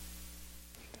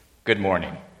Good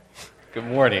morning. Good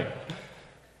morning.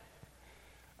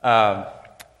 Good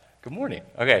morning.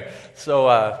 Okay,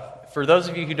 so for those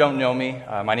of you who don't know me,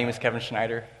 my name is Kevin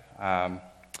Schneider. I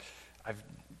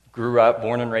grew up,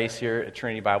 born and raised here at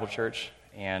Trinity Bible Church,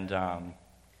 and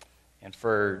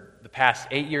for the past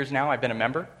 8 years now, I've been a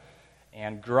member.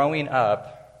 And growing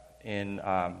up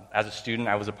as a student,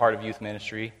 I was a part of youth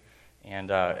ministry, and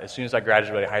as soon as I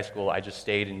graduated high school, I just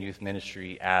stayed in youth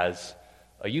ministry as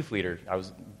a youth leader.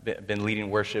 Been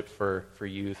leading worship for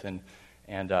youth,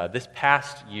 and this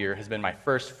past year has been my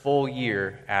first full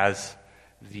year as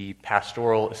the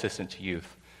pastoral assistant to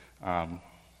youth, and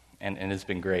it's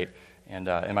been great. And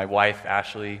my wife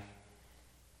Ashley,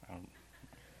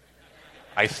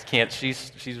 I can't.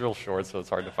 She's real short, so it's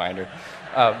hard to find her.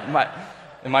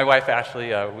 My wife Ashley,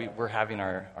 we're having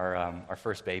our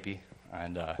first baby,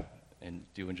 and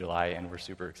due in July, and we're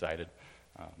super excited.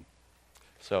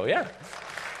 So yeah,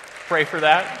 pray for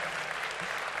that.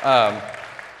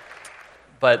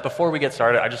 But before we get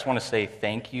started, I just want to say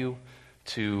thank you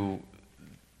to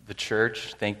the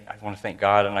church. I want to thank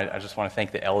God, and I just want to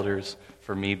thank the elders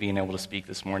for me being able to speak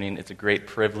this morning. It's a great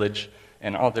privilege.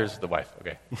 And there's the wife.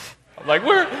 Okay, I'm like,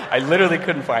 where? I literally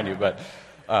couldn't find you, but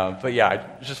yeah,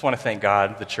 I just want to thank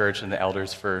God, the church, and the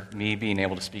elders for me being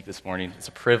able to speak this morning. It's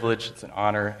a privilege, it's an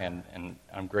honor, and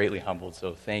I'm greatly humbled.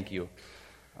 So thank you.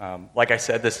 Like I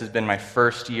said, this has been my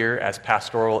first year as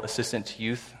pastoral assistant to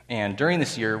youth, and during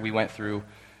this year, we went through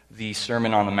the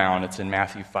Sermon on the Mount. It's in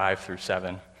Matthew 5 through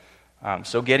 7.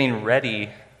 So getting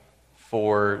ready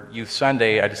for Youth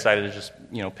Sunday, I decided to just,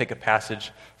 pick a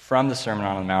passage from the Sermon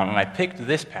on the Mount, and I picked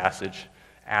this passage,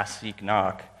 Ask, Seek,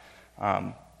 Knock,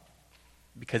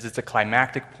 because it's a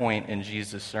climactic point in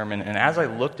Jesus' sermon, and as I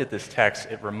looked at this text,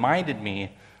 it reminded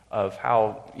me of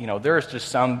how, there's just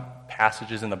some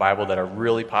passages in the Bible that are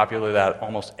really popular that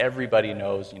almost everybody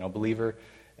knows, believer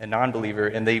and non-believer,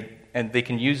 and they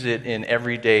can use it in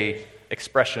everyday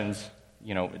expressions,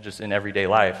 just in everyday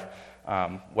life,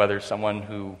 whether someone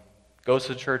who goes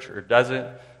to church or doesn't.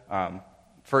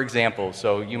 For example,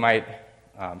 so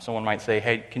someone might say,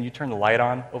 hey, can you turn the light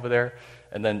on over there?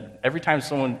 And then every time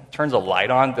someone turns a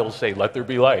light on, they'll say, let there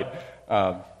be light.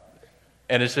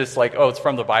 And it's just like, it's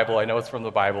from the Bible. I know it's from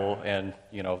the Bible. And,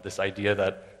 this idea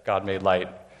that God made light,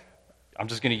 I'm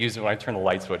just going to use it when I turn the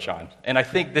light switch on. And I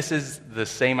think this is the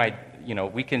same,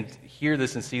 we can hear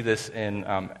this and see this in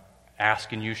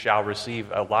ask and you shall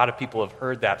receive. A lot of people have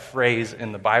heard that phrase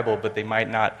in the Bible, but they might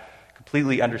not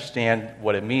completely understand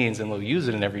what it means, and they'll use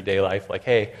it in everyday life. Like,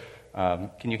 hey,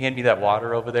 can you hand me that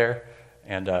water over there?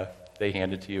 And they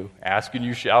hand it to you. Ask and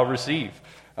you shall receive.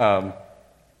 And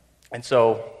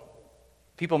so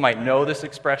people might know this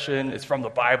expression, it's from the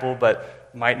Bible, but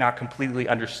might not completely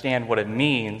understand what it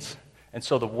means. And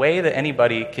so the way that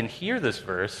anybody can hear this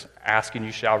verse, ask and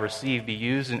you shall receive, be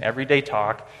used in everyday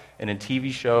talk and in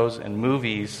TV shows and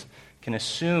movies, can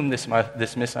assume this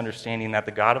misunderstanding that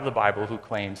the God of the Bible, who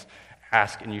claims,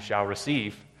 ask and you shall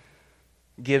receive,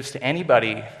 gives to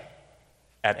anybody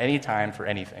at any time for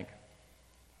anything.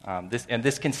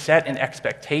 This can set an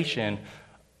expectation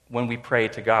when we pray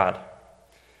to God.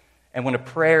 And when a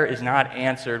prayer is not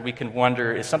answered, we can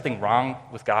wonder, is something wrong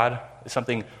with God? Is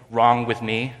something wrong with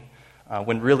me?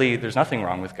 When really there's nothing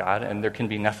wrong with God, and there can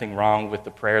be nothing wrong with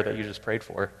the prayer that you just prayed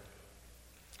for.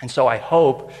 And so I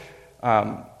hope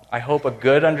a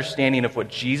good understanding of what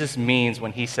Jesus means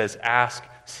when he says ask,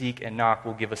 seek, and knock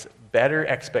will give us better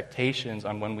expectations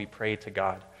on when we pray to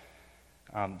God.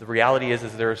 The reality is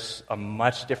there's a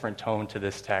much different tone to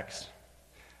this text.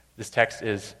 This text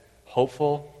is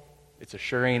hopeful, it's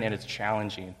assuring, and it's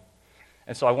challenging.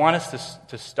 And so I want us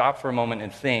to stop for a moment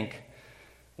and think,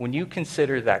 when you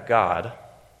consider that God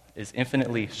is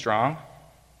infinitely strong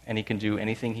and he can do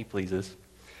anything he pleases,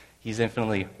 he's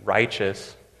infinitely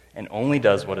righteous and only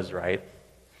does what is right,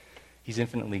 he's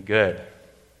infinitely good,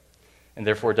 and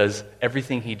therefore does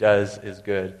everything he does is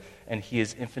good, and he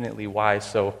is infinitely wise,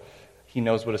 so he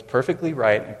knows what is perfectly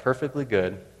right and perfectly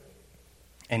good,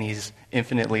 and he's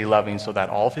infinitely loving, so that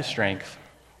all of his strength,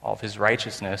 all of his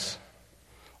righteousness,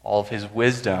 all of his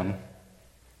wisdom,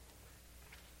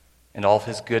 and all of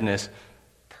his goodness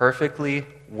perfectly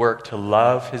work to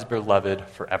love his beloved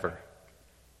forever.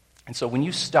 And so when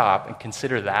you stop and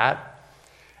consider that,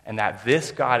 and that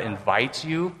this God invites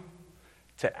you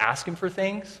to ask him for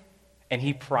things, and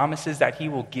he promises that he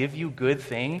will give you good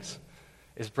things,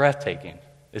 is breathtaking,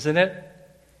 isn't it?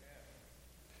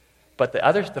 But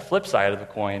the flip side of the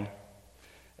coin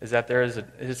is that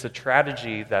it's a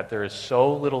tragedy that there is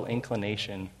so little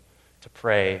inclination to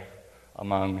pray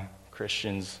among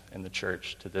Christians in the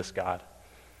church to this God.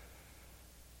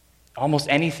 almost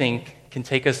anything can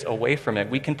take us away from it.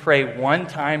 We can pray one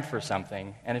time for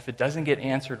something, and if it doesn't get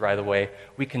answered right away,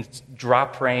 we can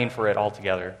drop praying for it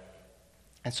altogether.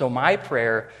 And so my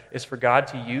prayer is for God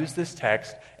to use this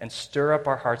text and stir up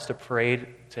our hearts to pray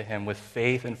to him with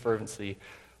faith and fervency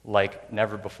like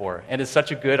never before. And it's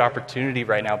such a good opportunity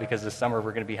right now because this summer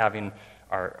we're going to be having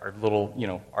our little,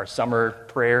 our summer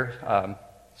prayer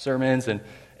sermons, and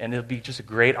it'll be just a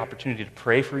great opportunity to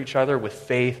pray for each other with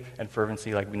faith and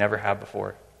fervency like we never have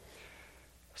before.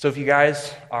 So if you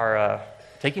guys are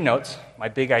taking notes, my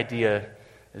big idea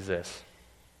is this.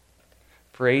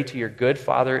 Pray to your good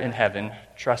Father in heaven,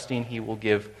 trusting he will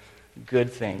give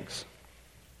good things.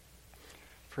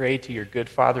 Pray to your good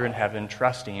Father in heaven,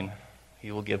 trusting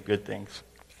he will give good things.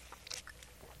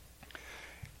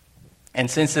 And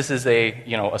since this is a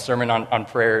sermon on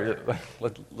prayer,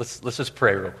 let's just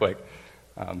pray real quick.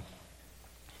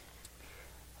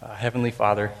 Heavenly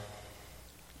Father,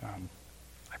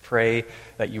 I pray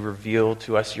that you reveal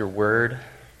to us your word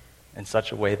in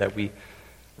such a way that we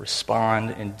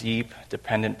respond in deep,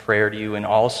 dependent prayer to you in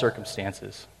all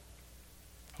circumstances.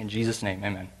 In Jesus' name,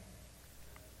 amen.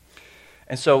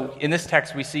 And so in this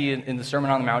text, we see in the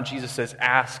Sermon on the Mount, Jesus says,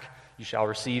 ask, you shall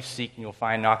receive, seek, and you'll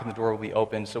find, knock, and the door will be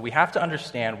open. So we have to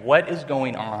understand what is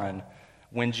going on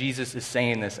when Jesus is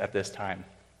saying this at this time.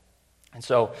 And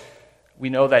so we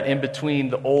know that in between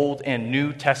the Old and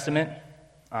New Testament,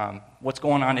 what's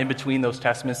going on in between those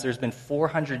testaments, there's been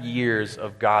 400 years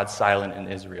of God silent in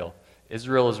Israel.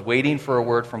 Israel is waiting for a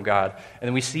word from God. And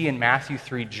then we see in Matthew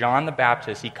 3, John the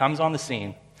Baptist, he comes on the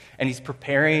scene, and he's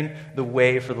preparing the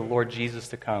way for the Lord Jesus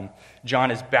to come.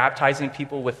 John is baptizing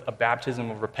people with a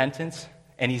baptism of repentance,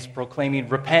 and he's proclaiming,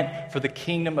 repent, for the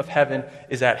kingdom of heaven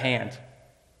is at hand.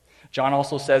 John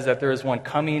also says that there is one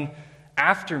coming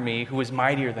after me who is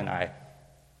mightier than I,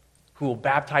 who will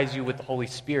baptize you with the Holy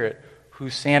Spirit,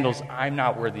 whose sandals I'm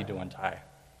not worthy to untie.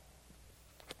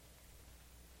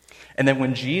 And then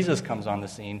when Jesus comes on the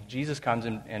scene, Jesus comes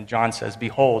and John says,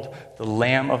 behold, the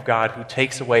Lamb of God who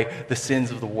takes away the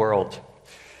sins of the world.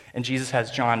 And Jesus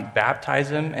has John baptize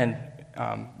him, and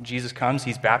Jesus comes,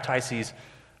 he's baptized, he's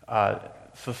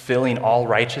fulfilling all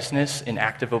righteousness in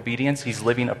active obedience. He's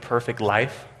living a perfect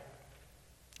life.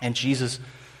 And Jesus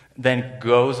then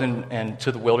goes and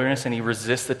to the wilderness, and he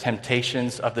resists the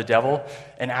temptations of the devil.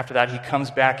 And after that, he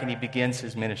comes back and he begins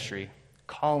his ministry,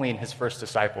 calling his first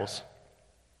disciples.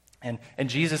 And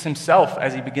Jesus himself,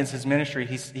 as he begins his ministry,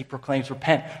 he proclaims,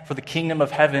 repent, for the kingdom of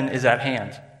heaven is at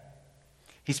hand.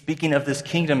 He's speaking of this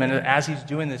kingdom, and as he's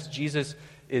doing this, Jesus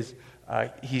is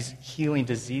he's healing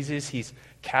diseases, he's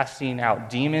casting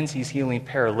out demons, he's healing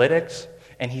paralytics,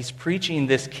 and he's preaching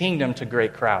this kingdom to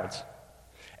great crowds.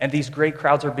 And these great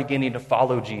crowds are beginning to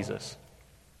follow Jesus.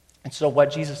 And so what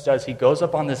Jesus does, he goes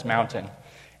up on this mountain,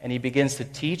 and he begins to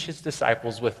teach his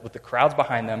disciples with the crowds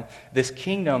behind them this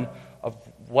kingdom of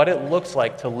what it looks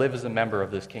like to live as a member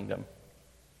of this kingdom.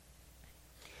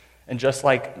 And just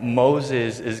like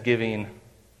Moses is giving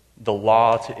the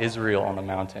law to Israel on the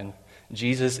mountain,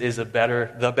 Jesus is the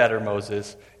better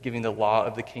Moses, giving the law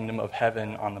of the kingdom of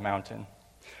heaven on the mountain.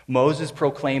 Moses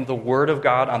proclaimed the word of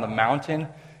God on the mountain,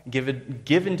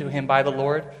 given to him by the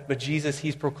Lord, but Jesus,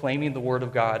 he's proclaiming the word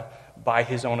of God by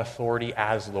his own authority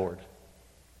as Lord.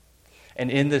 And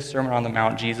in this Sermon on the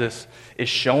Mount, Jesus is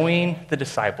showing the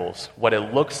disciples what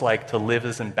it looks like to live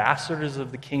as ambassadors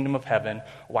of the kingdom of heaven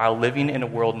while living in a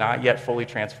world not yet fully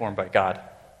transformed by God.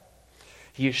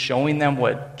 He is showing them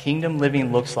what kingdom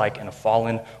living looks like in a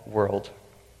fallen world.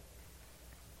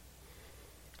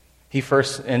 He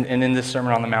first, and in this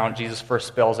Sermon on the Mount, Jesus first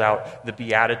spells out the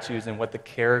Beatitudes and what the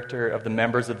character of the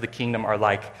members of the kingdom are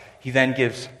like. He then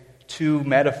gives two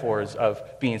metaphors of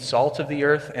being salt of the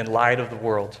earth and light of the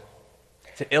world,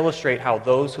 to illustrate how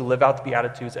those who live out the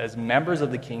Beatitudes as members of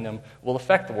the kingdom will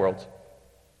affect the world.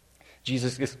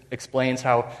 Jesus explains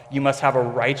how you must have a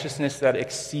righteousness that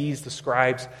exceeds the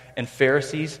scribes and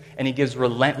Pharisees, and he gives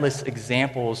relentless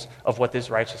examples of what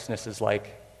this righteousness is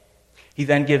like. He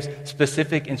then gives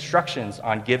specific instructions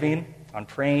on giving, on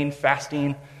praying,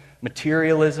 fasting,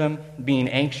 materialism, being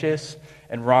anxious,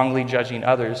 and wrongly judging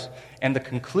others. And the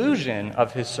conclusion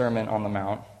of his Sermon on the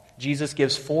Mount, Jesus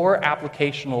gives 4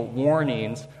 applicational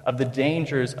warnings of the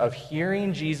dangers of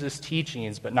hearing Jesus'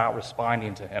 teachings but not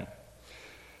responding to him.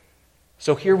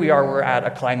 So here we are, we're at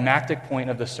a climactic point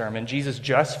of the sermon. Jesus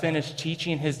just finished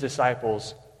teaching his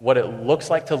disciples what it looks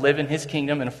like to live in his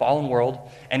kingdom in a fallen world,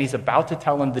 and he's about to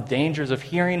tell them the dangers of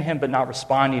hearing him but not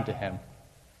responding to him.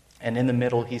 And in the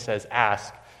middle, he says,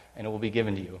 ask, and it will be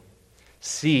given to you.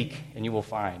 Seek, and you will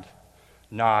find.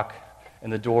 Knock,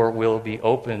 and the door will be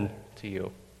open to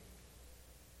you.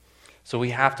 So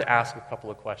we have to ask a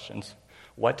couple of questions.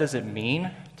 What does it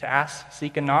mean to ask,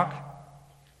 seek, and knock?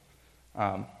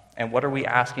 And what are we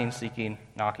asking, seeking,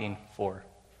 knocking for?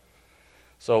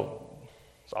 So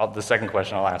the second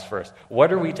question I'll ask first.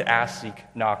 What are we to ask, seek,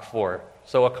 knock for?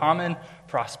 So a common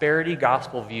prosperity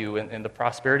gospel view, and the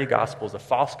prosperity gospel is a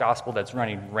false gospel that's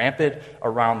running rampant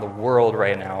around the world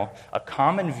right now. A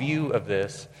common view of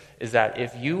this is that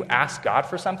if you ask God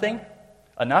for something,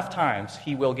 enough times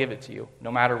he will give it to you,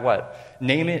 no matter what.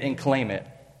 Name it and claim it.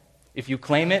 If you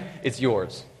claim it, it's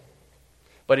yours.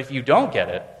 But if you don't get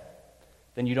it,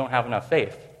 then you don't have enough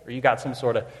faith, or you got some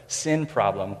sort of sin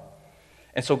problem,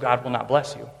 and so God will not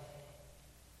bless you.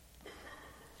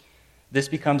 This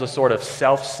becomes a sort of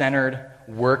self-centered,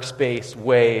 works-based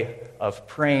way of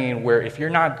praying where if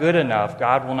you're not good enough,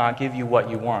 God will not give you what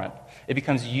you want. It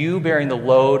becomes you bearing the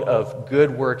load of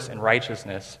good works and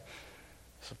righteousness.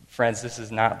 So, friends, this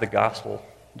is not the gospel.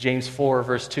 James 4,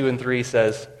 verse 2 and 3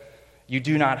 says, "You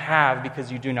do not have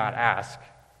because you do not ask."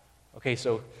 Okay,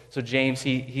 so James,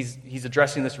 he's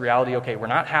addressing this reality. Okay, we're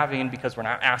not having because we're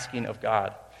not asking of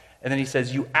God. And then he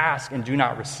says, "You ask and do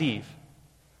not receive."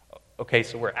 Okay,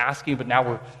 so we're asking, but now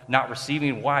we're not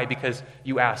receiving. Why? Because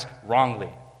you ask wrongly,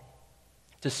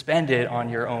 to spend it on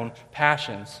your own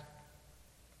passions.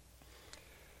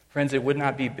 Friends, it would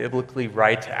not be biblically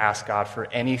right to ask God for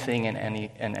anything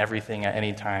and everything at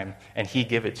any time, and he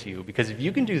give it to you. Because if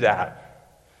you can do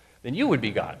that, then you would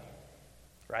be God,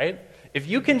 right? If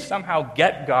you can somehow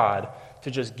get God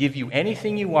to just give you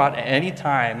anything you want at any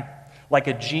time, like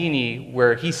a genie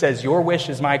where he says, "Your wish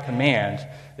is my command,"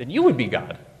 then you would be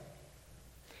God.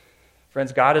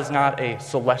 Friends, God is not a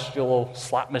celestial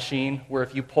slot machine where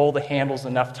if you pull the handles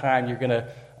enough time, you're going to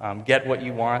get what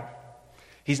you want.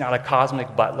 He's not a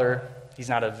cosmic butler. He's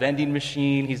not a vending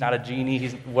machine. He's not a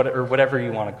genie, or whatever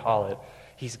you want to call it.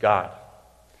 He's God.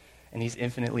 And he's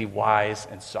infinitely wise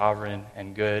and sovereign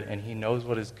and good, and he knows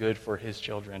what is good for his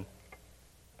children.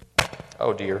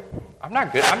 Oh dear. I'm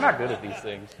not good at these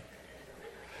things.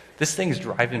 This thing's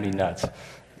driving me nuts.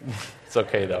 It's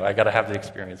okay though. I got to have the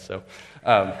experience.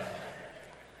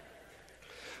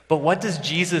 But what does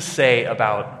Jesus say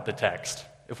about the text?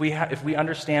 If we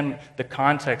understand the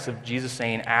context of Jesus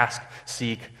saying ask,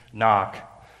 seek, knock,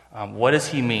 what does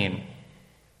he mean?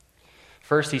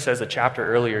 First, he says a chapter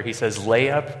earlier, he says,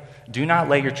 do not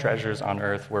lay your treasures on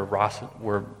earth where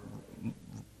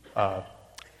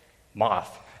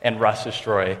moth and rust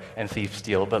destroy and thieves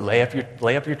steal, but lay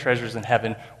up your treasures in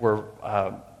heaven where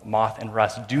moth and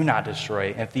rust do not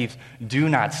destroy and thieves do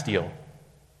not steal.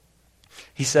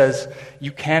 He says,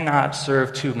 you cannot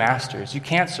serve two masters. You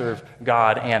can't serve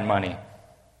God and money.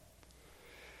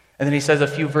 And then he says a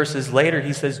few verses later,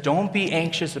 he says, don't be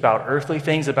anxious about earthly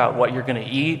things, about what you're going to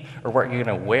eat or what you're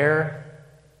going to wear.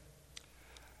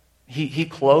 He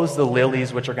clothes the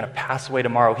lilies, which are going to pass away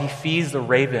tomorrow. He feeds the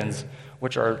ravens,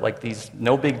 which are like these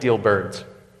no big deal birds.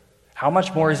 How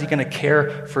much more is he going to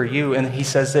care for you? And he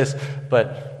says this,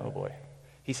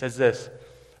 he says this,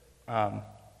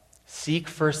 seek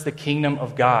first the kingdom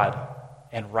of God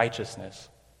and righteousness.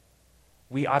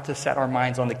 We ought to set our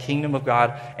minds on the kingdom of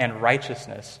God and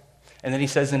righteousness. And then he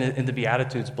says in the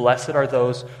Beatitudes, blessed are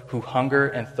those who hunger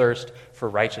and thirst for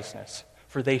righteousness,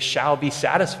 for they shall be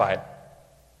satisfied.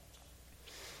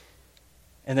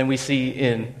 And then we see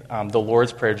in the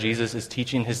Lord's Prayer, Jesus is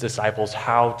teaching his disciples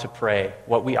how to pray,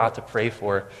 what we ought to pray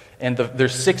for. And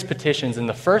there's 6 petitions, and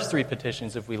the first 3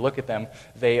 petitions, if we look at them,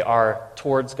 they are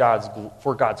for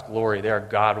God's glory. They are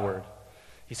Godward.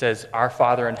 He says, Our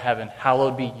Father in heaven,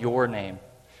 hallowed be your name.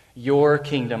 Your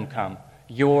kingdom come.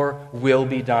 Your will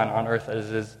be done on earth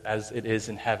as it is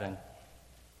in heaven.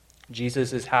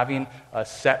 Jesus is having us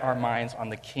set our minds on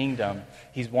the kingdom.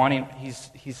 He's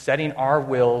setting our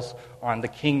wills on the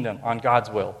kingdom, on God's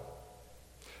will,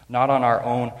 not on our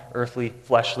own earthly,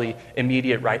 fleshly,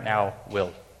 immediate, right now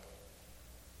will.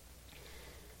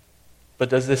 But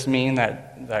does this mean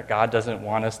that God doesn't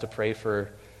want us to pray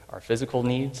for our physical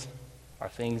needs, our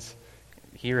things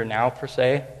here and now per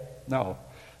se? No.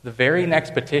 The very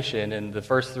next petition in the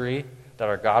first 3 that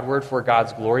are Godward for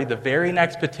God's glory, the very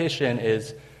next petition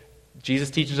is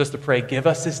Jesus teaches us to pray, give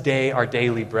us this day our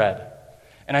daily bread.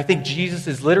 And I think Jesus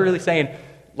is literally saying,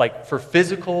 like, for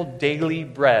physical daily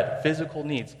bread, physical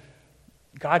needs,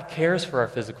 God cares for our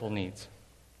physical needs.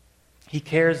 He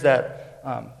cares that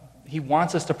he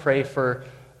wants us to pray for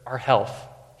our health.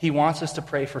 He wants us to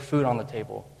pray for food on the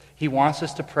table. He wants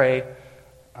us to pray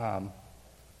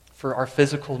for our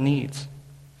physical needs.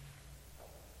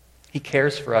 He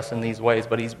cares for us in these ways,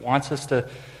 but he wants us to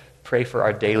pray for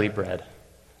our daily bread,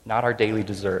 not our daily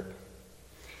dessert.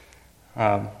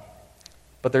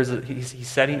 But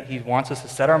he wants us to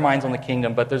set our minds on the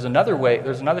kingdom, but there's another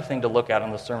thing to look at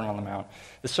on the Sermon on the Mount.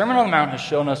 The Sermon on the Mount has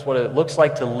shown us what it looks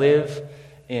like to live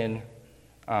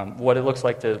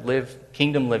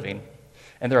kingdom living.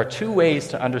 And there are two ways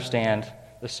to understand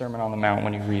the Sermon on the Mount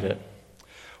when you read it.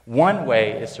 One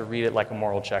way is to read it like a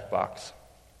moral checkbox.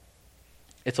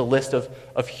 It's a list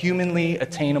of humanly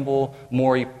attainable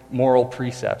moral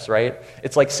precepts, right?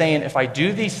 It's like saying, if I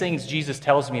do these things Jesus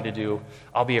tells me to do,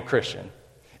 I'll be a Christian.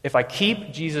 If I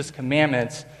keep Jesus'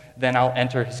 commandments, then I'll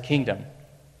enter his kingdom.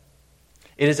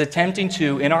 It is attempting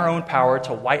to, in our own power,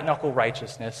 to white-knuckle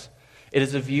righteousness. It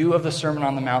is a view of the Sermon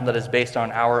on the Mount that is based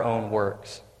on our own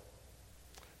works.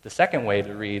 The second way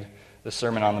to read the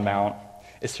Sermon on the Mount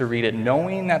is to read it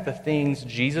knowing that the things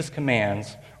Jesus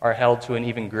commands are held to an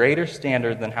even greater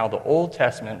standard than how the Old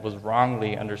Testament was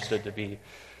wrongly understood to be.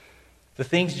 The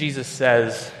things Jesus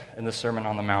says in the Sermon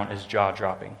on the Mount is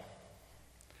jaw-dropping.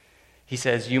 He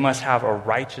says, you must have a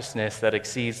righteousness that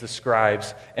exceeds the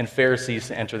scribes and Pharisees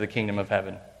to enter the kingdom of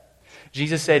heaven.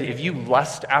 Jesus said, if you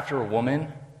lust after a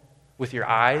woman with your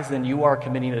eyes, then you are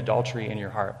committing adultery in your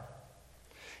heart.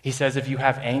 He says, if you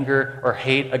have anger or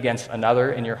hate against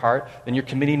another in your heart, then you're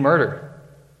committing murder.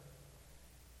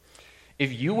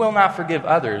 If you will not forgive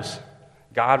others,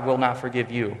 God will not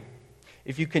forgive you.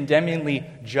 If you condemningly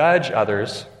judge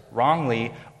others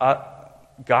wrongly,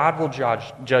 God will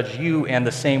judge you in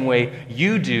the same way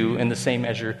you do, in the same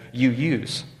measure you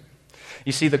use.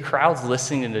 You see, the crowds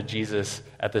listening to Jesus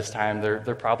at this time,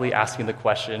 they're probably asking the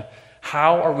question,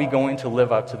 how are we going to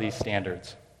live up to these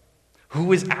standards?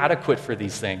 Who is adequate for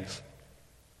these things?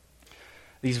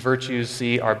 These virtues,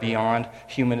 are beyond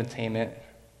human attainment.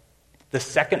 The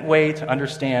second way to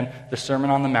understand the Sermon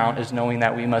on the Mount is knowing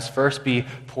that we must first be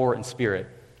poor in spirit.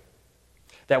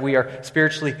 That we are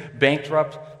spiritually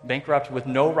bankrupt with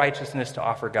no righteousness to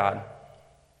offer God.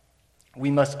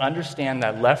 We must understand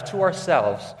that left to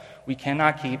ourselves, we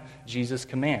cannot keep Jesus'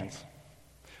 commands.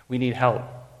 We need help.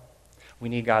 We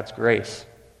need God's grace.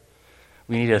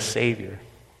 We need a Savior.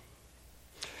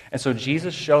 And so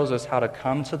Jesus shows us how to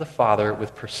come to the Father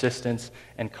with persistence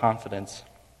and confidence.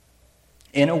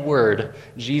 In a word,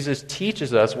 Jesus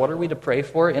teaches us, what are we to pray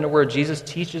for? In a word, Jesus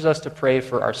teaches us to pray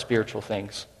for our spiritual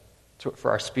things,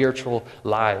 for our spiritual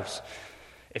lives.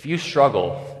 If you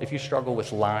struggle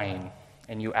with lying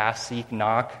and you ask, seek,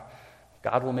 knock,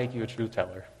 God will make you a truth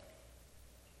teller.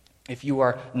 If you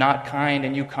are not kind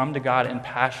and you come to God in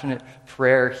passionate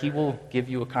prayer, He will give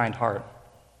you a kind heart.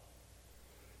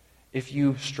 If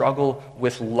you struggle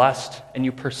with lust and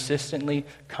you persistently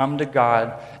come to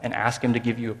God and ask Him to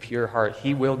give you a pure heart,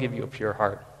 He will give you a pure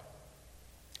heart.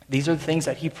 These are the things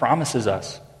that He promises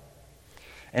us.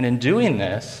 And in doing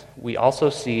this, we also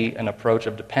see an approach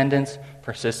of dependence,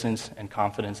 persistence, and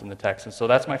confidence in the text. And so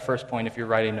that's my first point if you're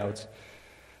writing notes.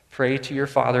 Pray to your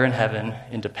Father in heaven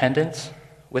in dependence,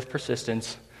 with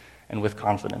persistence, and with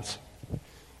confidence.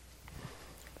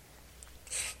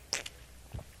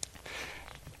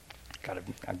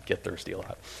 I get thirsty a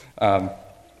lot. I'm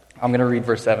going to read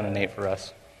verse 7 and 8 for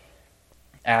us.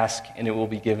 Ask, and it will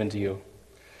be given to you.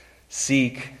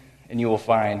 Seek, and you will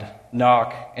find.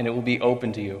 Knock, and it will be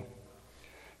open to you.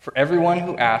 For everyone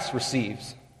who asks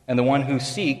receives, and the one who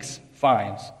seeks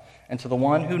finds, and to the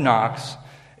one who knocks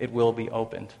it will be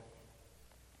opened.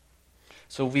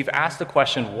 So we've asked the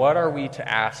question, what are we to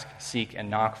ask, seek, and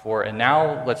knock for? And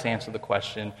now let's answer the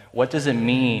question, what does it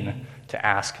mean to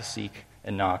ask, seek,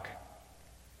 and knock?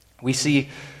 We see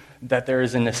that there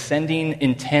is an ascending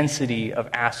intensity of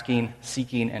asking,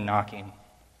 seeking, and knocking.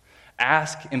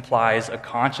 Ask implies a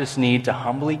conscious need to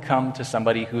humbly come to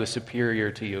somebody who is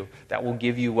superior to you, that will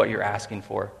give you what you're asking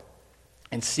for.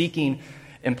 And seeking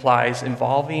implies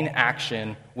involving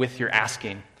action with your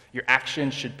asking. Your action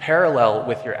should parallel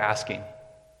with your asking.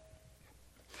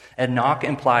 And knock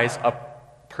implies a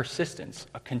persistence,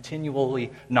 a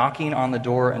continually knocking on the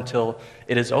door until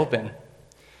it is open.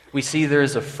 We see there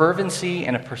is a fervency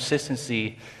and a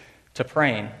persistency to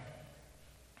praying.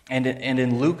 And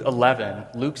in Luke 11,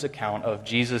 Luke's account of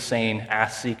Jesus saying,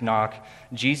 ask, seek, knock,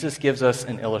 Jesus gives us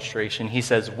an illustration. He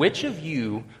says, which of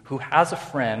you who has a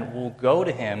friend will go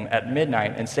to him at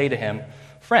midnight and say to him,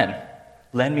 friend,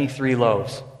 lend me 3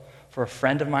 loaves, for a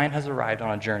friend of mine has arrived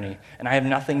on a journey, and I have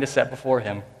nothing to set before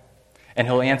him. And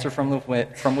he'll answer from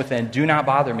within, do not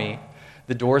bother me.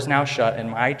 The door's now shut,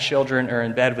 and my children are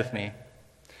in bed with me.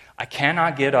 I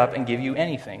cannot get up and give you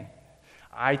anything.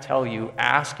 I tell you,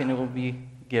 ask and it will be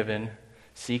given,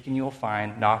 seek and you will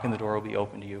find, knock and the door will be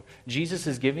open to you. Jesus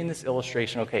is giving this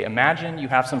illustration. Okay, imagine you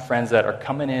have some friends that are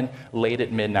coming in late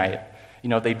at midnight.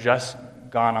 They just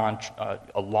gone on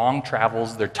a long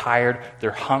travels, they're tired,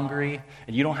 they're hungry,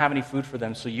 and you don't have any food for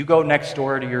them. So you go next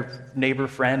door to your neighbor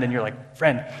friend, and you're like,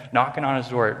 friend, knocking on his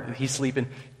door, he's sleeping,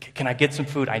 can I get some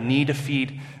food? I need to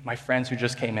feed my friends who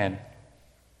just came in.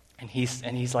 And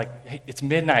he's like, hey, it's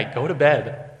midnight, go to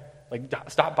bed. Like,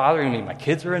 stop bothering me. My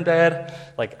kids are in bed.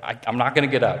 Like, I'm not going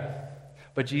to get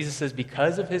up. But Jesus says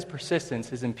because of his persistence,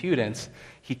 his impudence,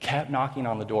 he kept knocking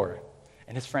on the door.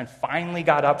 And his friend finally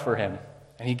got up for him,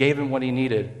 and he gave him what he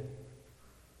needed.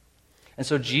 And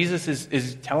so Jesus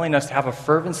is telling us to have a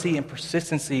fervency and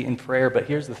persistency in prayer, but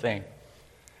here's the thing.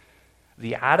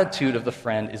 The attitude of the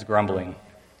friend is grumbling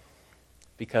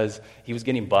because he was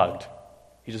getting bugged.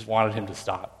 He just wanted him to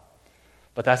stop.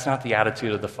 But that's not the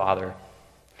attitude of the Father.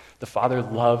 The Father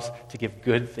loves to give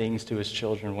good things to his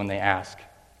children when they ask.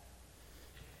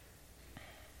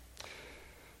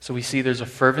 So we see there's a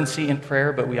fervency in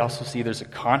prayer, but we also see there's a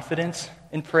confidence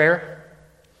in prayer.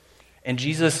 And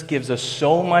Jesus gives us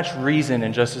so much reason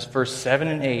in just his verse 7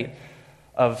 and 8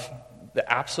 of the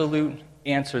absolute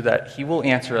answer that he will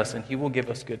answer us and he will give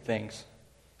us good things.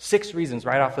 6 reasons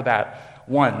right off the bat.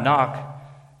 1, knock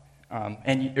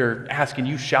or ask and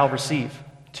you shall receive.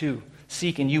 2,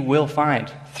 seek and you will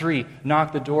find. 3,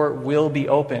 knock, the door will be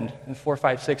opened. And 4,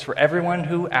 5, 6, for everyone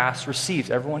who asks receives.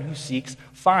 Everyone who seeks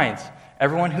finds.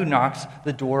 Everyone who knocks,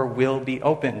 the door will be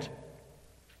opened.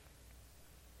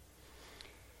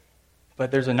 But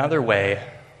there's another way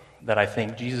that I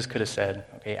think Jesus could have said,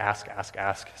 okay, ask, ask,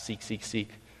 ask, seek, seek,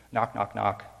 seek, knock, knock,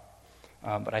 knock.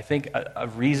 But I think a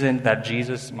reason that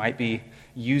Jesus might be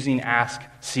using ask,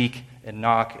 seek, and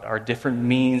knock are different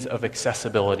means of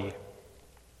accessibility.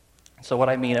 So what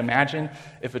I mean, imagine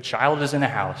if a child is in a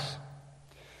house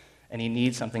and he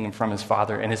needs something from his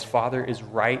father, and his father is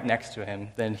right next to him,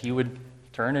 then he would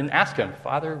turn and ask him,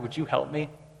 Father, would you help me?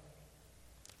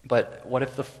 But what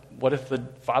if the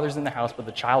father's in the house, but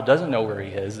the child doesn't know where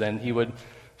he is? Then he would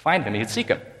find him, he'd seek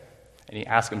him. And he'd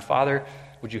ask him, Father,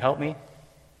 would you help me?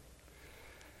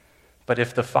 But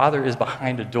if the father is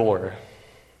behind a door,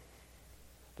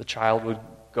 the child would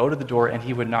go to the door and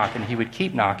he would knock, and he would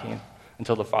keep knocking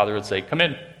until the father would say, come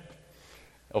in.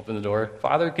 Open the door.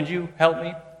 Father, could you help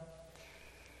me?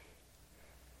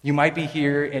 You might be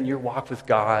here and your walk with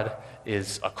God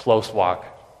is a close walk.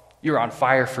 You're on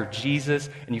fire for Jesus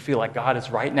and you feel like God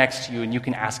is right next to you and you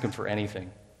can ask him for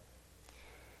anything.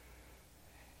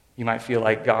 You might feel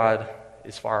like God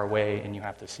is far away and you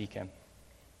have to seek him.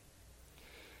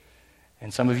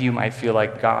 And some of you might feel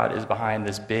like God is behind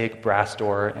this big brass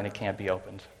door and it can't be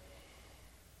opened.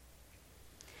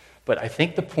 But I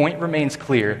think the point remains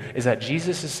clear is that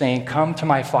Jesus is saying, come to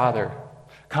my Father.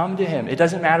 Come to him. It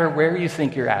doesn't matter where you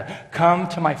think you're at. Come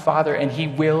to my Father and he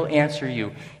will answer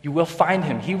you. You will find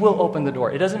him. He will open the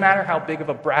door. It doesn't matter how big of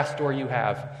a brass door you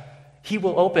have. He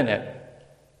will open it.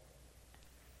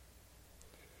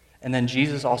 And then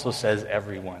Jesus also says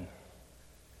everyone.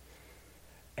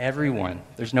 Everyone.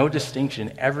 There's no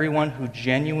distinction. Everyone who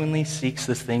genuinely seeks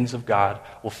the things of God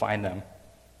will find them.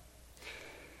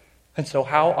 And so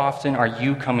how often are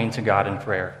you coming to God in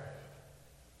prayer?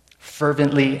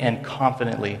 Fervently and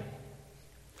confidently.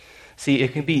 See,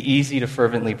 it can be easy to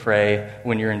fervently pray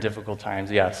when you're in difficult times,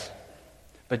 yes.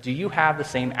 But do you have the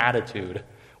same attitude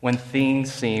when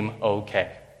things seem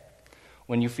okay?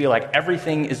 When you feel like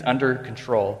everything is under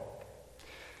control?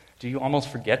 Do you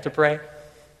almost forget to pray?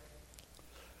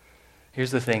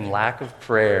 Here's the thing, lack of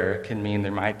prayer can mean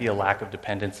there might be a lack of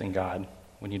dependence in God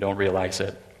when you don't realize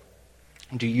it.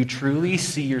 Do you truly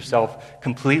see yourself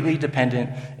completely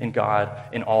dependent in God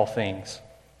in all things?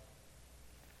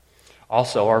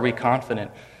 Also, are we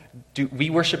confident? Do we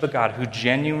worship a God who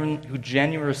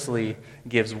generously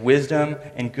gives wisdom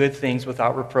and good things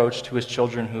without reproach to his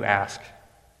children who ask?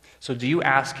 So do you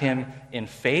ask him in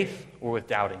faith or with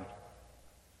doubting?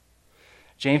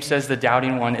 James says the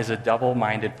doubting one is a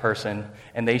double-minded person,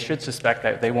 and they should suspect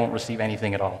that they won't receive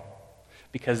anything at all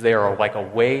because they are like a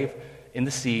wave in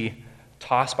the sea,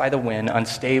 tossed by the wind,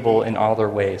 unstable in all their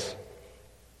ways.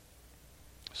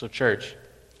 So church,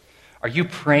 are you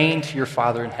praying to your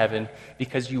Father in heaven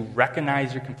because you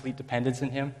recognize your complete dependence in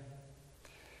him?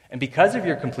 And because of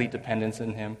your complete dependence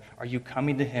in him, are you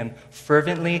coming to him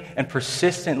fervently and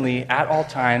persistently at all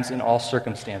times in all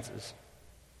circumstances?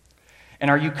 And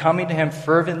are you coming to him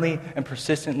fervently and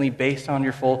persistently based on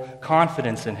your full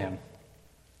confidence in him?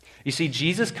 You see,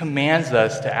 Jesus commands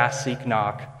us to ask, seek,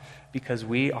 knock, because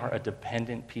we are a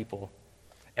dependent people.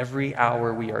 Every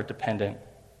hour we are dependent.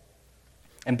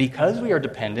 And because we are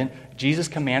dependent, Jesus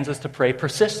commands us to pray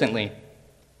persistently.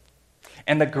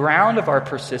 And the ground of our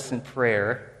persistent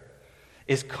prayer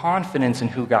is confidence in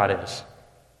who God is.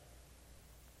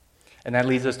 And that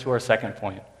leads us to our second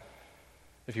point.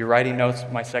 If you're writing notes,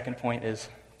 my second point is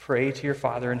pray to your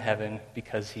Father in heaven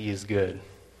because he is good.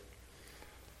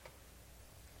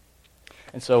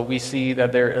 And so we see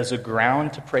that there is a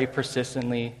ground to pray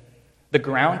persistently. The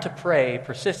ground to pray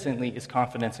persistently is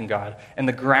confidence in God. And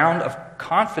the ground of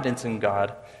confidence in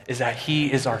God is that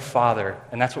he is our Father.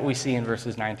 And that's what we see in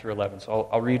verses 9 through 11. So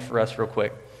I'll read for us real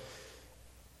quick.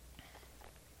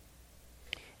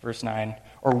 Verse 9,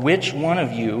 or which one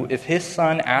of you, if his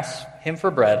son asks him for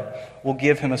bread, will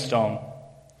give him a stone?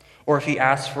 Or if he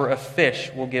asks for a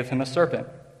fish, will give him a serpent?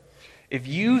 If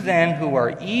you then, who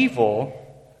are evil,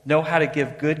 know how to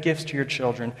give good gifts to your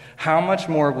children, how much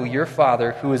more will your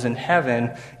Father who is in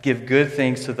heaven give good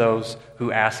things to those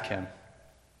who ask him?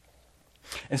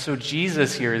 And so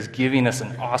Jesus here is giving us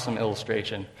an awesome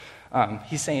illustration.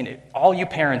 He's saying, all you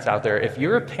parents out there, if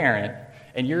you're a parent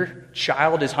and your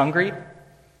child is hungry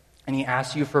and he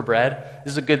asks you for bread,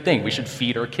 this is a good thing. We should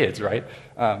feed our kids, right?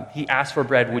 He asks for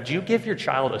bread. Would you give your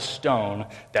child a stone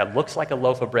that looks like a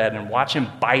loaf of bread and watch him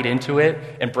bite into it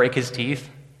and break his teeth?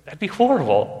 That'd be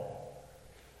horrible.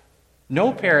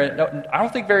 No parent, I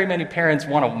don't think very many parents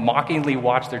want to mockingly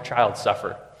watch their child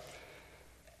suffer.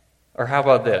 Or how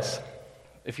about this?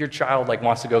 If your child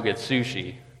wants to go get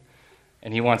sushi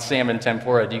and he wants salmon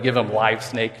tempura, do you give him live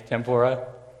snake tempura?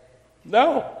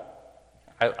 No.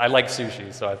 I like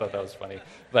sushi, so I thought that was funny.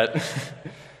 But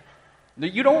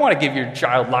you don't want to give your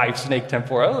child live snake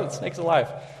tempura. Oh, the snake's alive.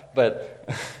 But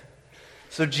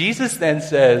so Jesus then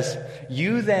says,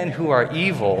 you then who are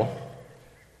evil,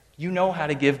 you know how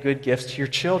to give good gifts to your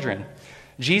children.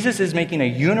 Jesus is making a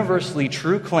universally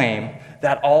true claim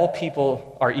that all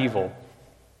people are evil.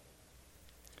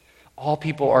 All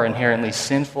people are inherently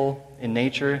sinful in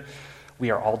nature. We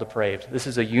are all depraved. This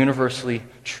is a universally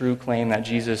true claim that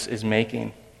Jesus is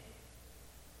making.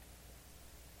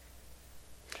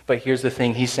 But here's the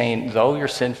thing. He's saying, though you're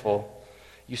sinful,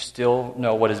 you still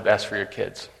know what is best for your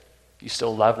kids. You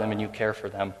still love them and you care for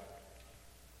them.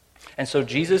 And so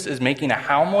Jesus is making a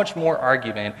how much more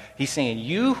argument. He's saying,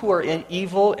 you who are in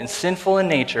evil and sinful in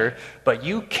nature, but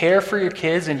you care for your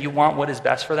kids and you want what is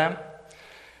best for them.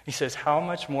 He says, how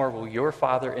much more will your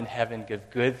Father in heaven give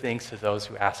good things to those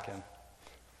who ask him?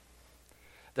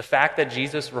 The fact that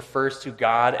Jesus refers to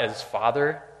God as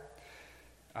Father,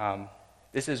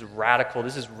 this is radical,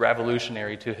 this is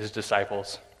revolutionary to his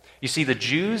disciples. You see, the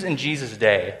Jews in Jesus'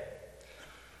 day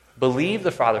believed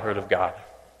the fatherhood of God,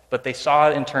 but they saw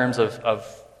it in terms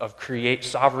of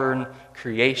sovereign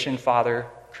creation father,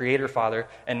 creator father,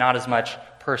 and not as much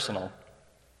personal.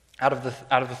 Out of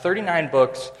the 39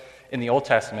 books in the Old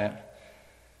Testament,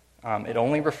 it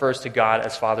only refers to God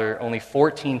as Father only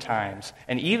 14 times,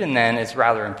 and even then it's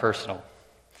rather impersonal.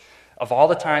 Of all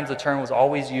the times, the term was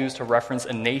always used to reference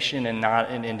a nation and not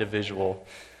an individual.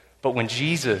 But when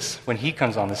he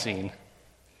comes on the scene,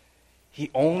 he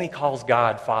only calls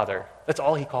God Father. That's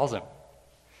all he calls him.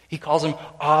 He calls him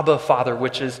Abba Father,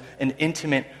 which is an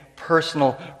intimate,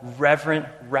 personal, reverent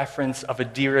reference of a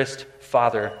dearest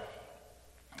Father.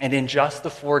 And in just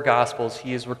the 4 Gospels,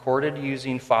 he is recorded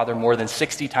using Father more than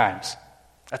 60 times.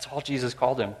 That's all Jesus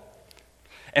called him.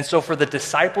 And so for the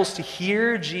disciples to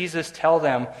hear Jesus tell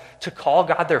them to call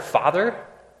God their Father,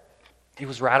 it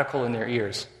was radical in their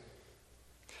ears.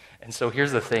 And so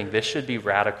here's the thing. This should be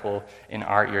radical in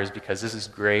our ears because this is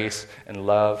grace and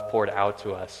love poured out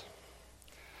to us.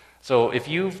 So if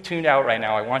you've tuned out right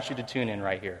now, I want you to tune in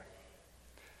right here.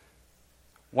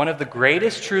 One of the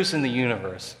greatest truths in the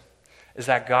universe is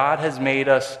that God has made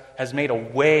a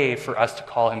way for us to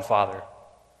call him Father.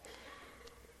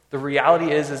 The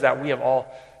reality is that we have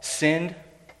all sinned.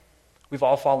 We've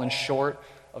all fallen short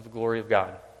of the glory of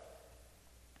God.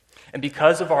 And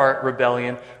because of our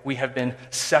rebellion, we have been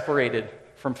separated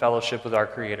from fellowship with our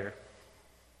Creator.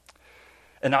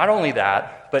 And not only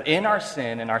that, but in our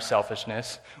sin and our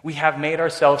selfishness, we have made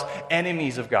ourselves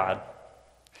enemies of God.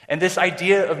 And this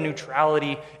idea of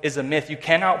neutrality is a myth. You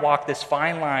cannot walk this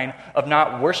fine line of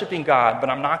not worshiping God, but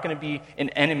I'm not going to be an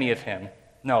enemy of him.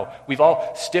 No, we've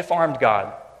all stiff-armed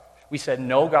God. We said,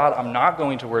 no, God, I'm not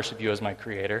going to worship you as my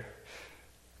Creator.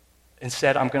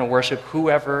 Instead, I'm going to worship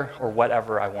whoever or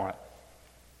whatever I want.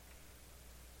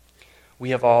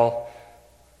 We have all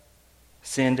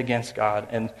sinned against God,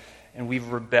 and we've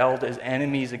rebelled as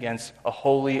enemies against a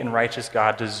holy and righteous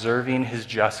God, deserving his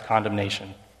just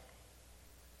condemnation.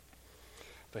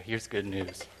 But here's good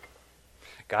news.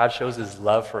 God shows his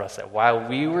love for us that while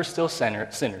we were still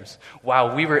sinners,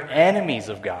 while we were enemies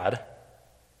of God,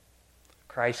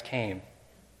 Christ came.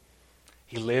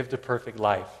 He lived a perfect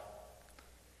life.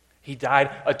 He died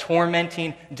a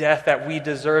tormenting death that we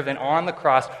deserve, and on the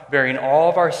cross, bearing all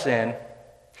of our sin,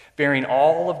 bearing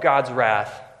all of God's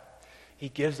wrath, he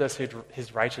gives us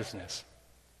his righteousness.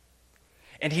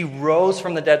 And he rose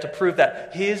from the dead to prove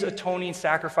that his atoning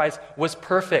sacrifice was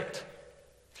perfect.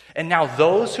 And now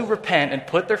those who repent and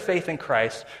put their faith in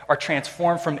Christ are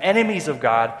transformed from enemies of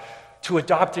God to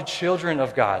adopted children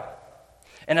of God.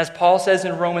 And as Paul says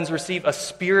in Romans, receive a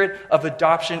spirit of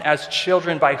adoption as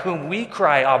children by whom we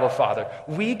cry, Abba, Father.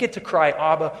 We get to cry,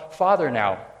 Abba, Father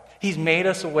now. He's made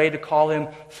us a way to call him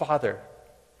Father.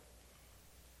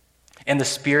 And the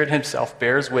Spirit himself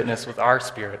bears witness with our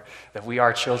spirit that we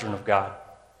are children of God.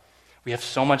 We have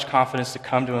so much confidence to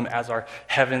come to him as our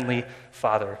heavenly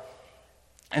Father.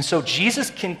 And so Jesus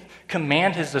can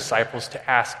command his disciples to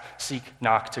ask, seek,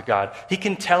 knock to God. He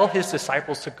can tell his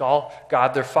disciples to call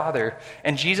God their Father.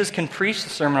 And Jesus can preach the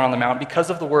Sermon on the Mount because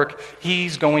of the work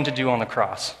he's going to do on the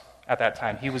cross at that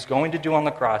time. He was going to do on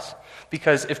the cross.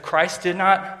 Because if Christ did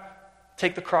not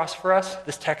take the cross for us,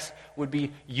 this text would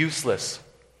be useless.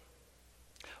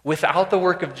 Without the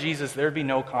work of Jesus, there would be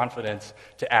no confidence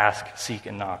to ask, seek,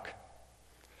 and knock.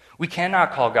 We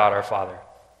cannot call God our Father.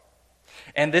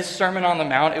 And this Sermon on the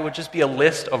Mount, it would just be a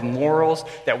list of morals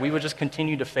that we would just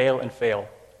continue to fail and fail.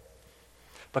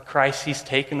 But Christ, he's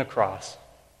taken the cross.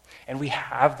 And we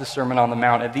have the Sermon on the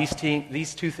Mount. And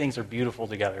these two things are beautiful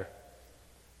together.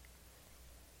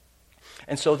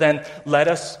 And so then let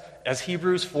us, as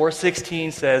Hebrews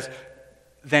 4:16 says,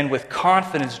 then with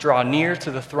confidence draw near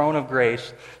to the throne of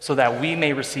grace so that we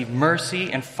may receive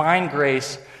mercy and find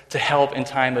grace to help in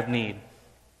time of need.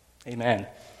 Amen.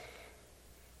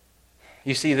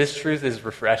 You see, this truth is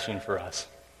refreshing for us.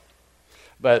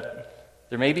 But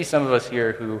there may be some of us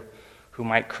here who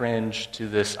might cringe to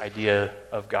this idea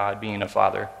of God being a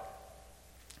father.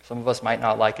 Some of us might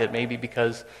not like it, maybe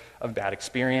because of bad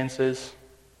experiences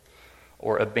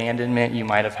or abandonment you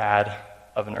might have had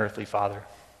of an earthly father.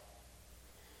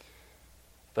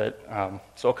 But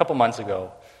so a couple months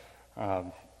ago,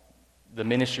 the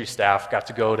ministry staff got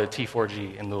to go to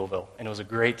T4G in Louisville, and it was a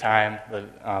great time.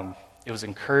 It was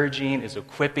encouraging, it was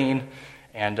equipping,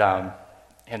 and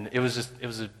it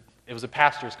was a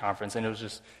pastor's conference, and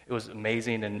it was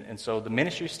amazing. And so the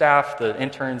ministry staff, the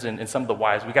interns, and some of the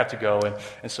wives, we got to go,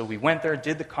 and so we went there,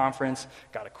 did the conference,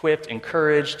 got equipped,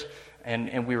 encouraged,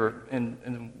 and we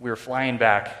were flying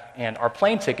back. And our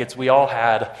plane tickets, we all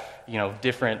had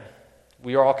different.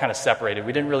 We were all kind of separated.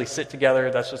 We didn't really sit together.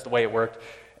 That's just the way it worked.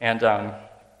 And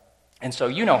so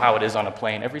you know how it is on a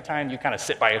plane. Every time you kind of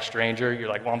sit by a stranger, you're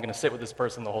like, well, I'm going to sit with this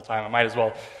person the whole time. I might as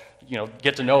well,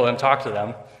 get to know them, talk to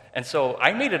them. And so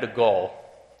I made it a goal.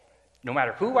 No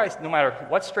matter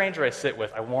what stranger I sit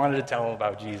with, I wanted to tell them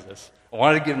about Jesus. I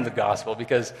wanted to give them the gospel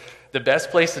because the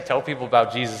best place to tell people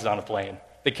about Jesus is on a plane.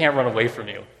 They can't run away from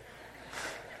you.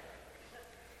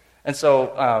 And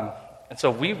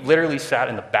so we literally sat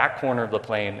in the back corner of the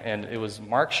plane, and it was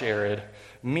Mark Sherrod,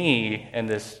 me, and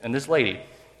this lady,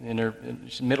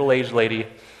 she's a middle-aged lady.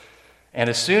 And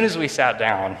as soon as we sat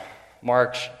down,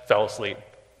 Mark fell asleep.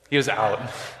 He was out.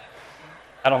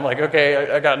 And I'm like,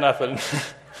 okay, I got nothing.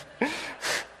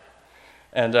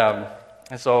 And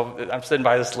so I'm sitting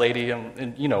by this lady,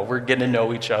 and we're getting to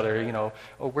know each other.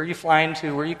 Oh, where are you flying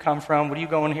to? Where you come from? What are you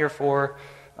going here for?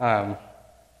 And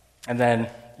then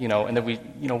we,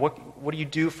 what do you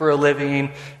do for a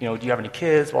living? Do you have any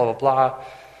kids? Blah, blah, blah.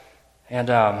 And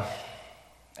then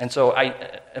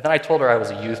I told her I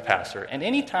was a youth pastor. And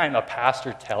anytime a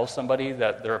pastor tells somebody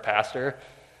that they're a pastor,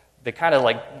 they kind of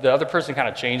the other person kind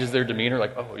of changes their demeanor,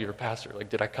 like, oh, you're a pastor. Like,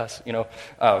 did I cuss?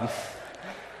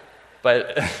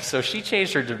 But so she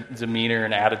changed her demeanor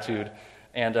and attitude.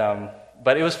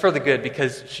 But it was for the good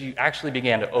because she actually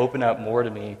began to open up more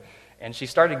to me. And she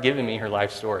started giving me her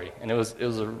life story, and it was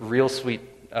a real sweet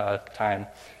time.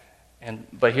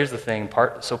 But here's the thing: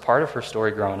 part of her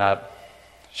story growing up,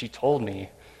 she told me,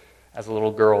 as a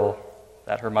little girl,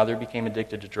 that her mother became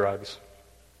addicted to drugs,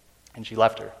 and she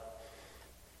left her,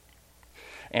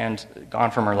 and gone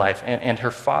from her life. And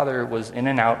her father was in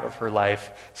and out of her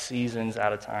life seasons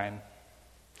at a time,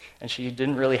 and she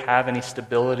didn't really have any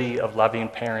stability of loving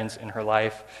parents in her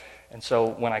life. And so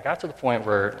when I got to the point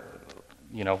where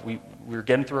we were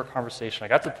getting through our conversation. I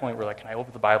got to the point where, can I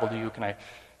open the Bible to you? Can I,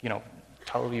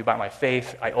 tell you about my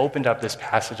faith? I opened up this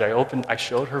passage. I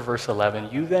showed her verse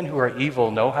 11. You then who are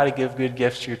evil know how to give good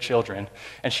gifts to your children.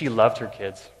 And she loved her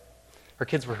kids. Her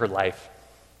kids were her life.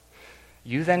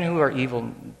 You then who are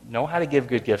evil know how to give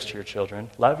good gifts to your children.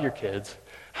 Love your kids.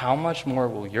 How much more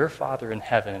will your Father in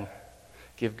heaven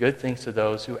give good things to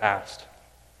those who asked?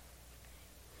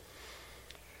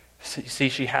 See,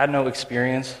 she had no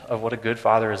experience of what a good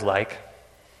father is like.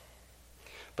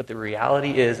 But the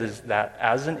reality is that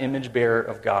as an image bearer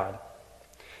of God,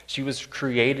 She was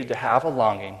created to have a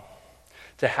longing,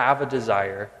 to have a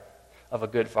desire of a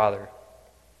good father,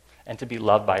 and to be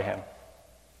loved by him.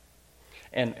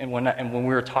 And when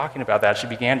we were talking about that, she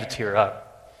began to tear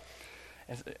up.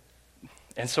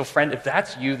 And so, friend, if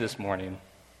that's you this morning,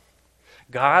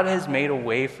 God has made a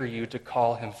way for you to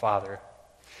call him Father.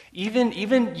 Even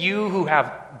you who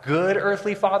have good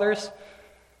earthly fathers,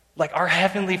 like our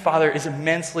Heavenly Father is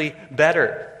immensely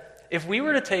better. If we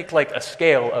were to take like a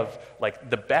scale of like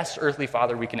the best earthly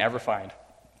father we can ever find,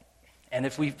 and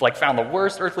if we like found the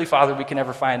worst earthly father we can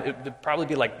ever find, it would probably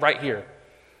be like right here.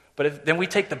 But then we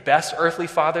take the best earthly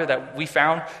father that we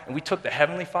found, and we took the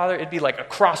Heavenly Father, it'd be like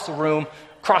across the room,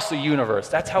 across the universe.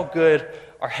 That's how good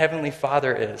our Heavenly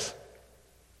Father is.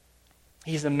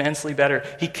 He's immensely better.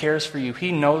 He cares for you.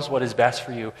 He knows what is best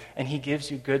for you, and he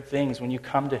gives you good things when you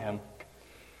come to him.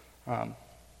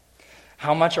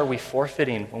 How much are we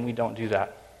forfeiting when we don't do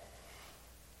that?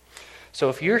 So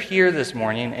if you're here this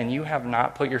morning and you have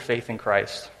not put your faith in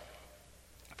Christ,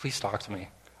 please talk to me.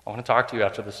 I want to talk to you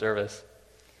after the service.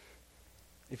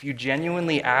 If you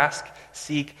genuinely ask,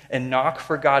 seek, and knock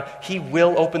for God, he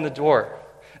will open the door.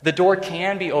 The door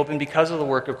can be opened because of the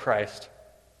work of Christ.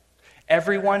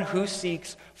 Everyone who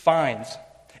seeks finds.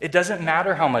 It doesn't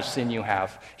matter how much sin you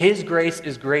have. His grace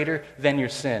is greater than your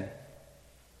sin.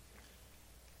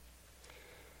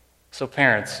 So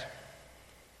parents,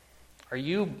 are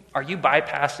you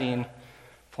bypassing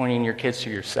pointing your kids to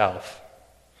yourself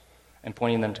and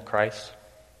pointing them to Christ?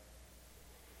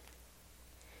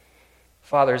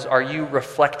 Fathers, are you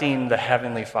reflecting the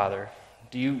Heavenly Father?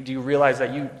 Do you realize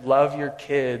that you love your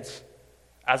kids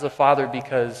as a father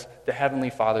because the Heavenly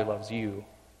Father loves you?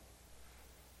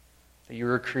 That you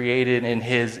were created in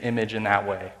his image in that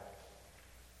way.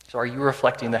 So are you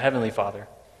reflecting the Heavenly Father?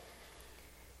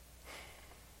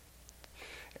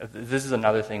 This is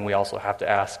another thing we also have to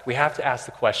ask. We have to ask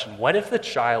the question, what if the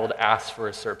child asks for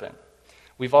a serpent?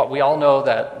 We all know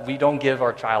that we don't give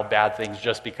our child bad things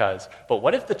just because. But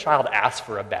what if the child asks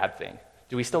for a bad thing?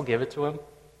 Do we still give it to him?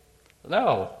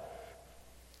 No.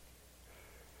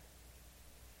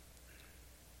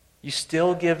 You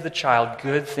still give the child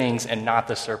good things and not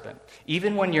the serpent.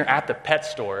 Even when you're at the pet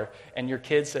store and your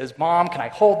kid says, "Mom, can I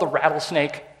hold the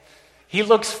rattlesnake? He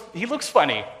looks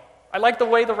funny. I like the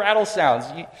way the rattle sounds."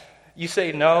 You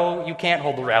say, "No, you can't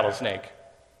hold the rattlesnake.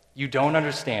 You don't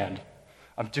understand.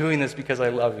 I'm doing this because I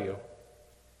love you."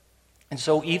 And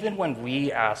so even when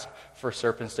we ask for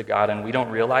serpents to God and we don't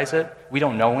realize it, we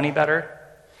don't know any better,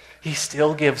 he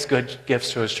still gives good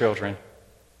gifts to his children.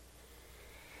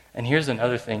 And here's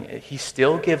another thing. He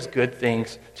still gives good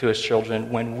things to his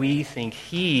children when we think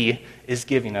he is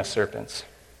giving us serpents.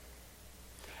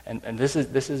 And this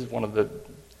is one of the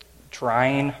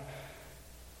trying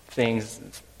things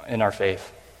in our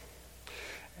faith.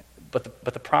 But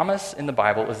the promise in the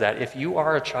Bible is that if you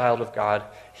are a child of God,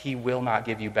 he will not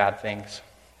give you bad things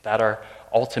that are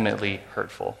ultimately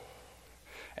hurtful.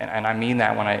 And I mean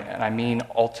that I mean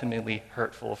ultimately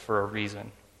hurtful for a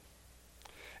reason.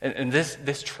 And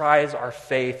this tries our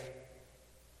faith.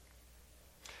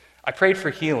 I prayed for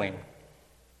healing.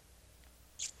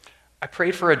 I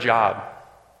prayed for a job.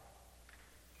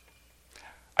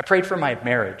 I prayed for my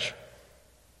marriage.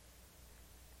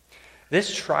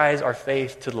 This tries our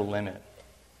faith to the limit.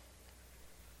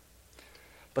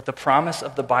 But the promise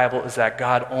of the Bible is that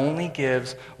God only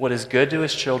gives what is good to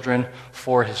his children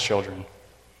for his children.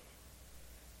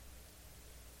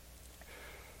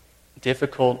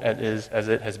 Difficult as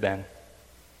it has been.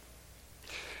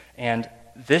 And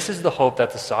this is the hope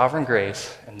that the sovereign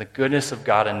grace and the goodness of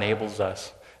God enables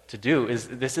us to do.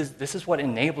 This is what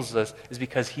enables us, is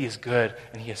because he is good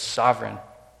and he is sovereign.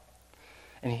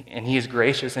 And he is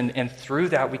gracious, and through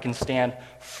that we can stand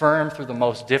firm through the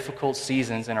most difficult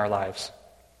seasons in our lives.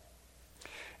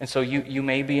 And so you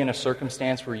may be in a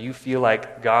circumstance where you feel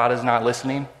like God is not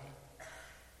listening,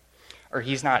 or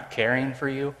he's not caring for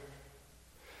you,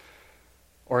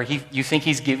 or you think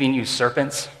he's giving you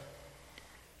serpents.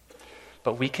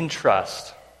 But we can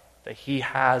trust that he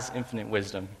has infinite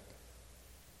wisdom,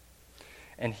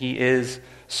 and he is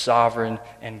sovereign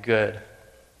and good,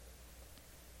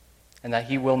 and that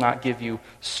he will not give you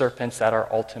serpents that are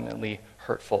ultimately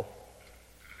hurtful.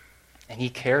 And he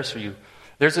cares for you.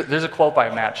 There's a quote by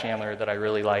Matt Chandler that I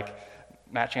really like.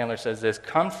 Matt Chandler says this: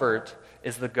 "Comfort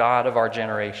is the God of our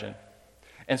generation."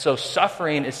 And so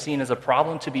suffering is seen as a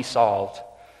problem to be solved,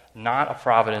 not a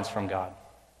providence from God.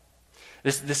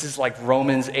 This is like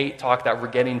Romans 8 talk that we're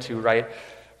getting to, right?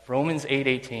 Romans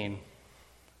 8:18.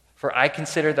 "For I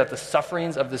consider that the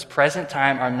sufferings of this present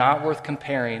time are not worth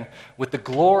comparing with the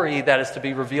glory that is to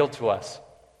be revealed to us."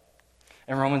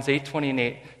 in Romans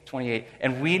 8:28,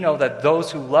 and we know that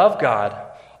those who love God,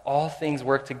 all things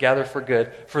work together for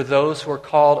good for those who are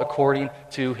called according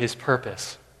to his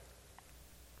purpose.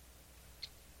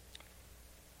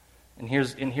 And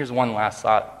here's one last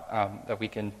thought that we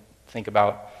can think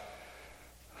about.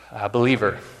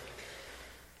 Believer.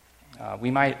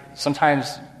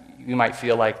 Sometimes you might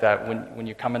feel like that when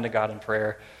you come into God in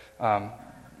prayer,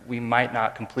 we might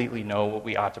not completely know what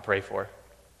we ought to pray for.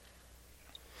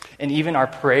 And even our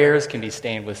prayers can be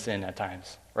stained with sin at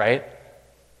times, right?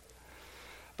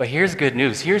 But here's good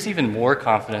news. Here's even more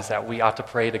confidence that we ought to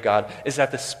pray to God, is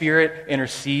that the Spirit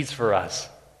intercedes for us.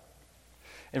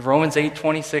 In Romans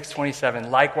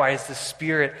 8:26-27, likewise, the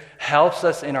Spirit helps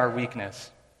us in our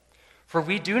weakness. For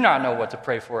we do not know what to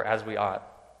pray for as we ought.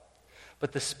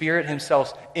 But the Spirit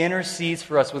himself intercedes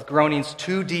for us with groanings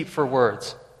too deep for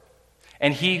words.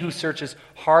 And he who searches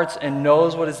hearts and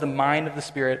knows what is the mind of the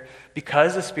Spirit,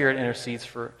 because the Spirit intercedes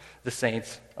for the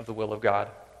saints of the will of God.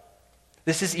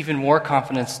 This is even more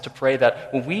confidence to pray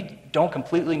that when we don't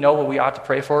completely know what we ought to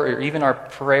pray for, or even our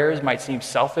prayers might seem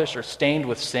selfish or stained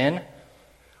with sin,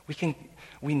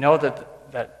 we know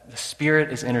that the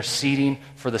Spirit is interceding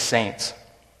for the saints.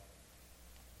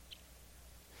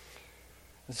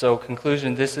 And so,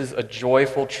 conclusion, this is a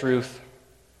joyful truth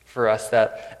for us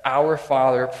that our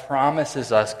Father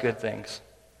promises us good things.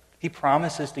 He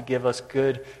promises to give us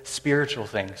good spiritual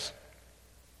things.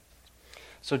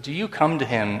 So do you come to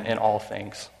him in all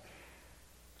things?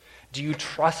 Do you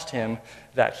trust him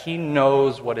that he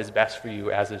knows what is best for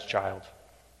you as his child?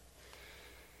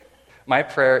 My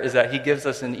prayer is that he gives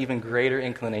us an even greater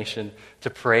inclination to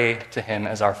pray to him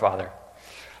as our Father.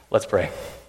 Let's pray.